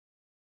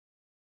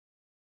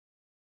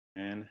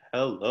And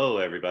hello,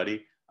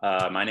 everybody.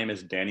 My name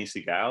is Danny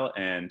Segal,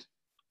 and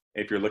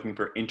if you're looking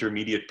for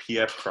intermediate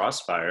PF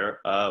Crossfire,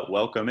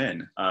 welcome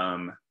in.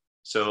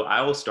 So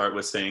I will start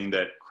with saying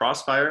that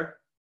Crossfire,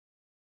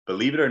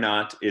 believe it or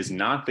not, is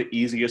not the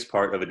easiest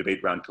part of a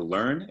debate round to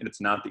learn, and it's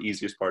not the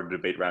easiest part of a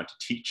debate round to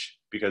teach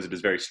because it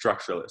is very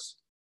structuralist.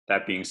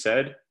 That being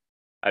said,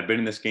 I've been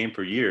in this game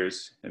for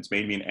years, and it's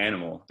made me an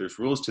animal. There's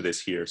rules to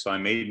this here, so I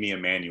made me a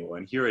manual,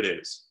 and here it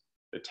is,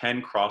 the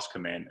 10 cross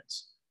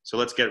commandments. So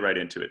let's get right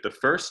into it. The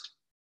first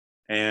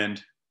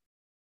and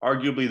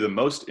arguably the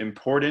most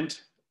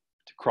important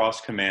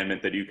cross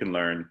commandment that you can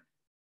learn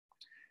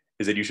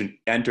is that you should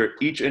enter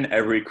each and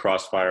every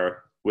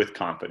crossfire with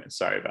confidence.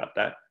 Sorry about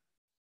that.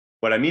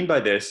 What I mean by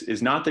this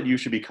is not that you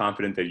should be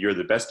confident that you're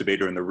the best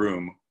debater in the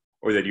room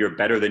or that you're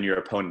better than your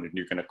opponent and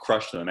you're going to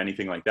crush them,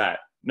 anything like that.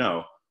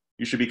 No,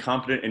 you should be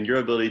confident in your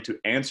ability to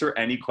answer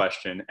any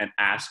question and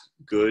ask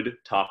good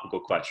topical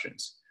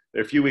questions.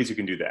 There are a few ways you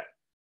can do that.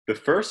 The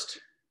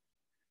first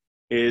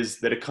is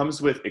that it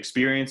comes with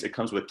experience, it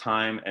comes with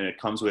time, and it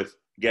comes with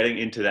getting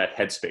into that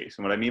headspace.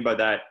 And what I mean by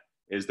that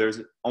is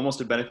there's almost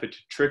a benefit to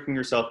tricking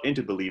yourself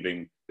into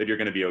believing that you're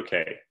going to be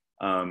okay.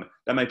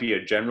 That might be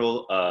a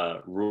general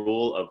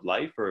rule of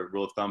life or a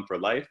rule of thumb for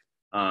life,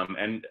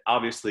 and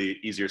obviously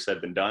easier said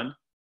than done.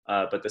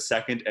 But the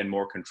second and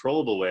more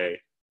controllable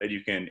way that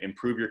you can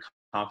improve your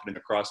confidence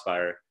in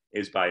crossfire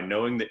is by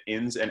knowing the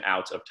ins and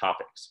outs of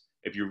topics.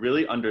 If you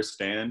really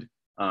understand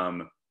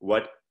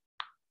what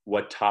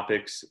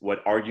topics,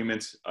 what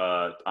arguments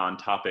on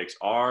topics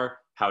are,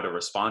 how to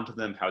respond to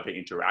them, how they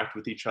interact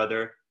with each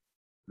other,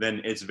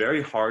 then it's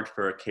very hard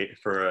for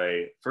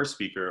a first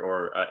speaker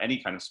or any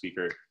kind of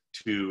speaker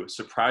to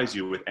surprise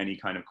you with any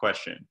kind of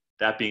question.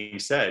 That being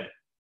said,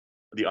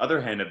 the other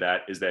hand of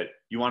that is that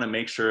you want to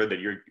make sure that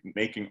you're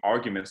making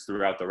arguments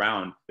throughout the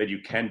round that you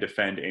can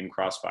defend in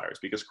crossfires,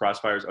 because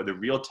crossfires are the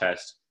real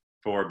test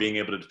for being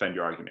able to defend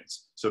your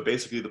arguments. So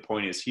basically the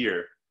point is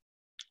here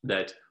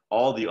that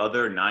all the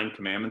other 9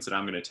 commandments that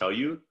I'm going to tell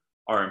you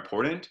are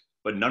important,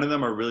 but none of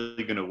them are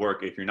really going to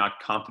work if you're not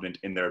confident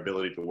in their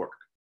ability to work.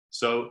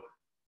 So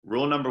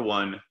rule number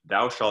 1,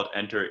 thou shalt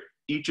enter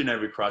each and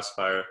every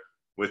crossfire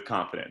with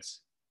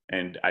confidence.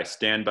 And I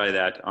stand by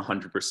that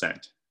 100%.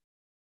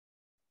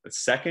 The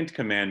second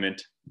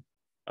commandment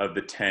of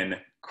the 10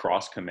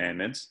 cross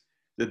commandments,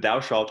 that thou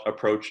shalt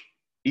approach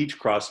each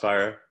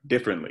crossfire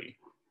differently.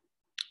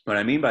 What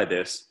I mean by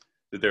this,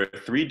 that there are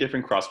 3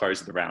 different crossfires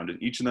of the round,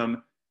 and each of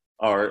them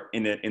are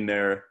in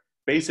their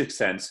basic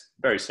sense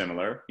very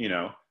similar.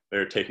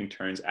 They're taking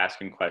turns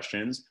asking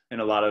questions,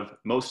 and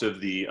most of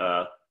the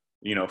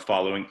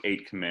following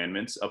 8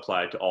 commandments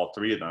apply to all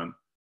 3 of them.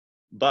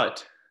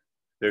 But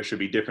there should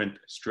be different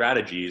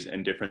strategies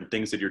and different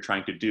things that you're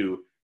trying to do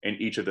in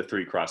each of the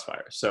 3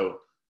 crossfires. So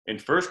in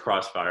first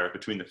crossfire,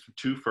 between the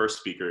 2 first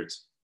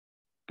speakers,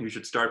 you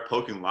should start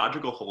poking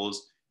logical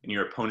holes in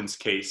your opponent's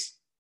case,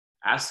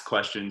 ask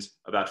questions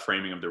about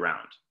framing of the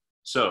round.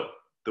 So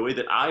the way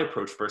that I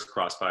approach first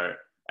crossfire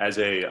as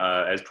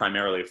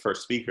primarily a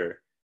first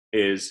speaker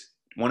is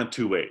one of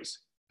 2 ways.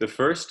 The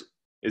first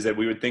is that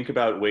we would think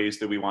about ways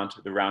that we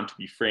want the round to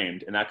be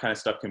framed, and that kind of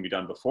stuff can be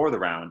done before the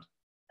round.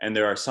 And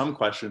there are some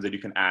questions that you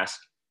can ask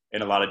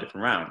in a lot of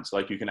different rounds.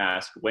 Like you can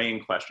ask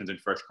weighing questions in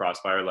first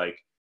crossfire, like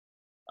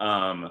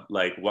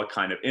what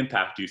kind of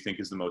impact do you think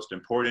is the most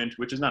important,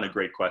 which is not a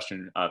great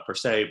question per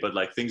se, but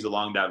like things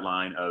along that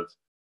line of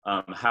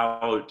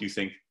how do you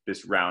think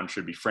this round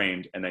should be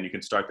framed? And then you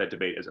can start that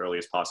debate as early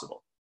as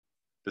possible.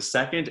 The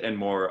second and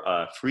more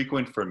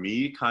frequent for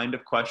me kind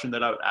of question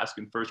that I would ask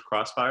in first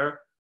crossfire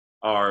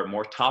are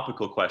more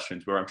topical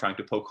questions where I'm trying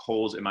to poke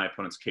holes in my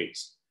opponent's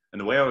case. And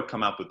the way I would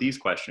come up with these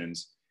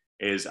questions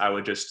is I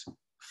would just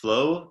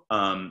flow.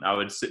 I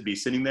would be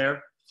sitting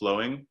there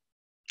flowing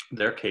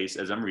their case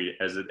as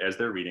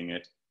they're reading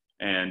it.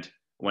 And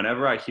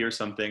whenever I hear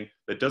something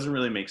that doesn't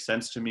really make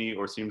sense to me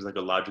or seems like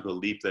a logical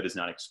leap that is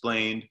not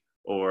explained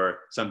or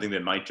something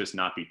that might just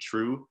not be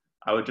true,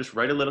 I would just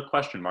write a little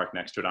question mark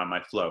next to it on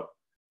my flow.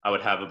 I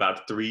would have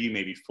about 3,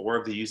 maybe 4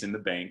 of these in the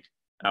bank.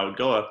 I would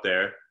go up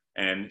there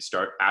and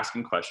start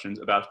asking questions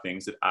about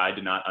things that I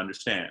did not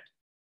understand.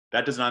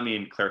 That does not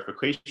mean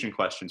clarification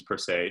questions per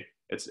se.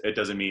 It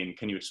doesn't mean,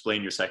 can you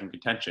explain your second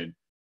contention?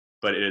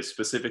 But it is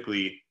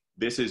specifically,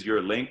 this is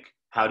your link.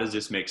 How does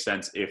this make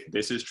sense if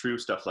this is true?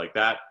 Stuff like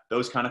that.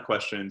 Those kind of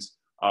questions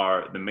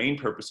are the main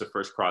purpose of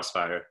first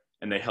crossfire,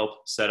 and they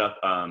help set up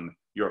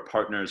your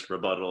partner's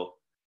rebuttal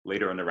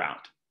later in the round.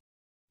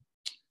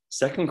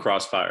 Second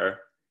crossfire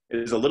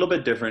is a little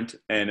bit different,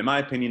 and in my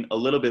opinion, a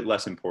little bit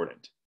less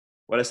important.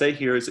 What I say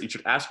here is that you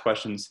should ask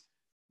questions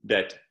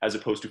that, as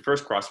opposed to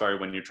first crossfire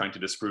when you're trying to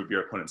disprove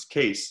your opponent's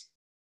case,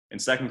 in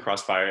second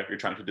crossfire, you're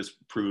trying to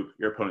disprove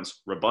your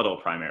opponent's rebuttal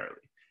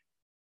primarily.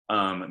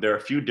 There are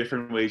a few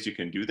different ways you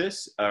can do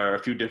this, or a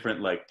few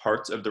different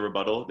parts of the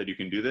rebuttal that you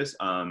can do this.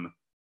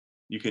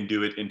 You can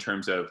do it in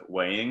terms of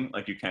weighing,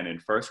 like you can in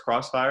first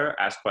crossfire,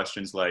 ask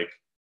questions like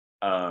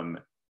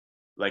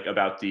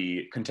about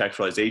the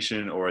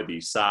contextualization or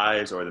the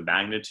size or the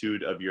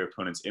magnitude of your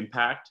opponent's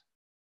impact.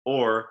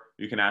 or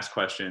you can ask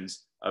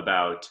questions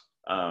about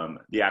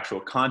the actual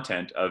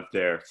content of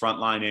their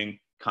frontlining,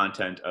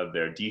 content of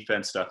their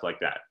defense, stuff like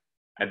that.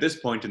 At this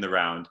point in the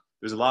round,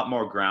 there's a lot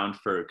more ground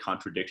for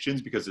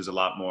contradictions because there's a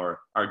lot more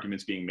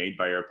arguments being made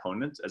by your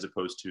opponents as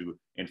opposed to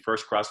in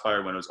first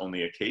Crossfire when it was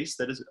only a case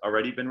that has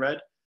already been read.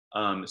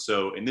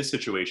 So in this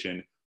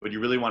situation, what you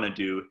really want to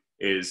do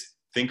is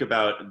think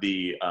about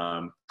the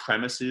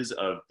premises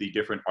of the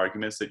different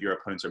arguments that your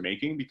opponents are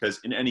making, because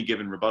in any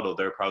given rebuttal,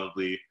 there are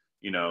probably,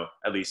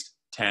 at least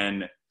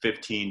 10,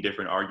 15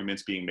 different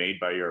arguments being made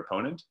by your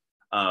opponent.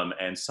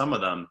 And some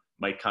of them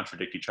might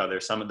contradict each other.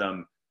 Some of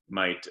them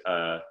might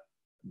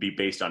be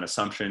based on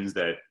assumptions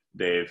that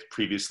they've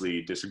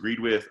previously disagreed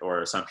with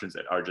or assumptions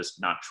that are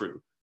just not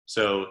true.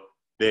 So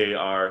they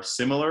are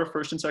similar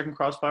first and second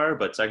Crossfire,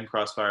 but second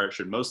Crossfire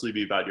should mostly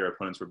be about your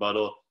opponent's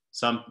rebuttal,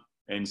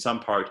 in some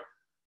part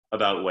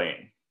about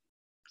weighing.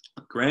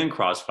 Grand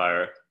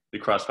Crossfire, the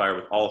Crossfire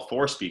with all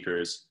 4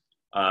 speakers,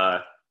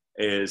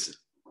 is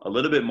a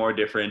little bit more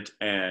different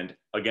and,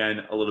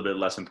 again, a little bit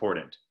less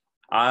important.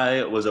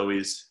 I was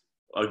always,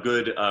 a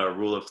good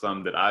rule of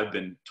thumb that I've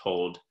been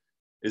told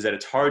is that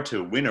it's hard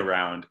to win a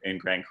round in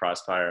Grand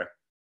Crossfire,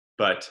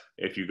 but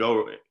if you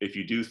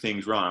do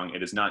things wrong,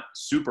 it is not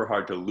super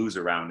hard to lose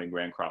a round in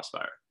Grand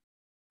Crossfire.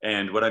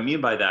 And what I mean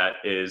by that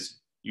is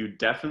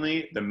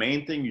the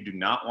main thing you do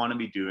not want to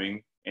be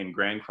doing in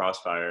Grand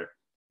Crossfire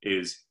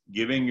is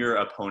giving your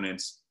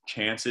opponents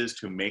chances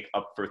to make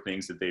up for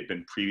things that they've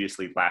been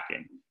previously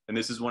lacking. And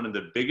this is one of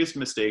the biggest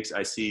mistakes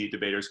I see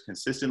debaters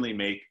consistently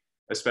make,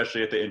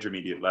 especially at the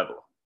intermediate level.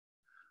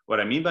 What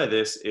I mean by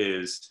this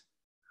is,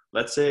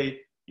 let's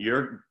say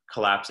you're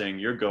collapsing,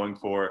 you're going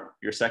for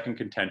your second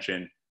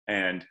contention,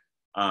 and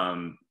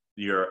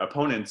your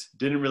opponents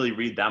didn't really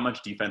read that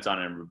much defense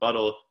on it in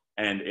rebuttal,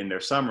 and in their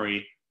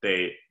summary,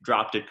 they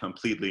dropped it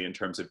completely in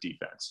terms of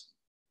defense.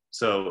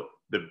 So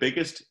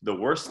the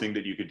worst thing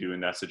that you could do in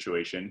that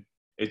situation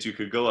is you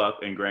could go up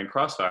in Grand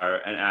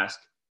Crossfire and ask,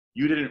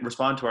 you didn't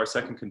respond to our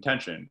second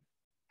contention.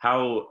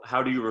 How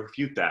do you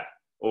refute that?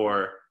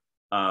 Or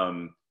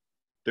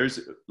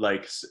there's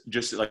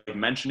just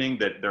mentioning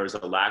that there's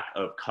a lack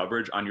of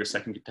coverage on your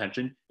second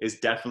contention is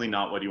definitely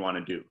not what you want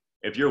to do.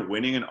 If you're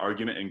winning an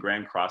argument in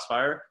Grand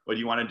Crossfire, what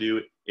you want to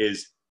do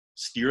is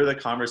steer the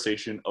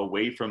conversation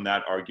away from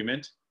that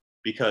argument,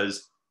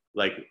 because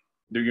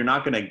you're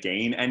not going to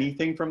gain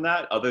anything from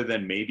that other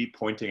than maybe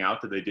pointing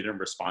out that they didn't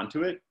respond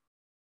to it.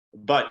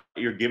 But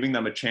you're giving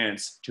them a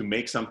chance to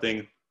make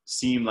something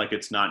seem like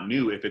it's not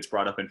new if it's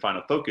brought up in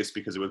Final Focus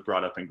because it was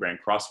brought up in Grand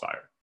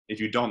Crossfire. If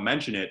you don't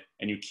mention it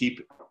and you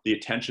keep the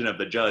attention of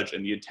the judge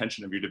and the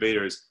attention of your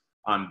debaters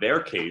on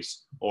their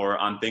case or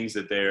on things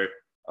that they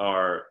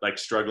are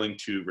struggling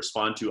to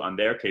respond to on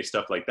their case,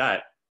 stuff like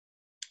that,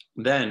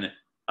 then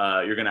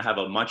you're going to have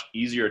a much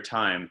easier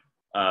time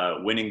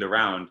winning the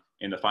round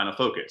in the Final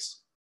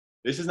Focus.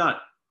 This is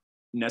not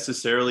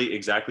necessarily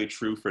exactly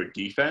true for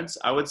defense,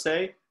 I would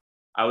say.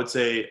 I would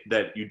say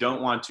that you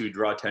don't want to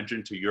draw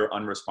attention to your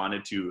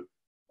unresponded to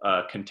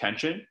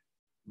contention.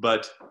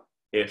 But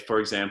if, for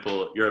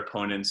example, your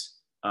opponents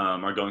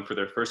are going for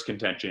their first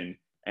contention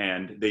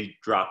and they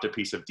dropped a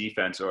piece of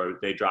defense or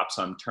they dropped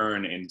some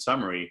turn in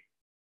summary,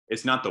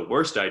 it's not the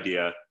worst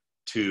idea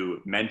to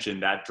mention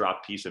that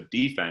dropped piece of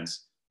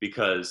defense,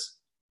 because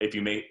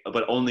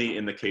but only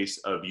in the case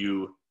of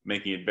you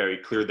making it very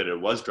clear that it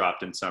was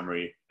dropped in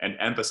summary and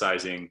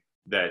emphasizing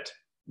that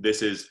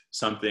this is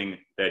something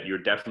that you're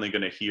definitely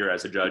going to hear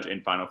as a judge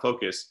in Final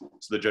Focus.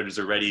 So the judges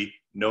are already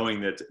knowing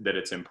that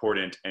it's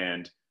important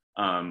and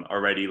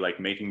already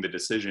making the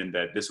decision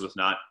that this was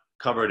not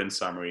covered in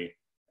summary.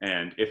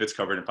 And if it's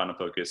covered in Final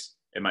Focus,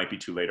 it might be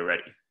too late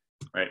already,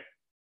 right?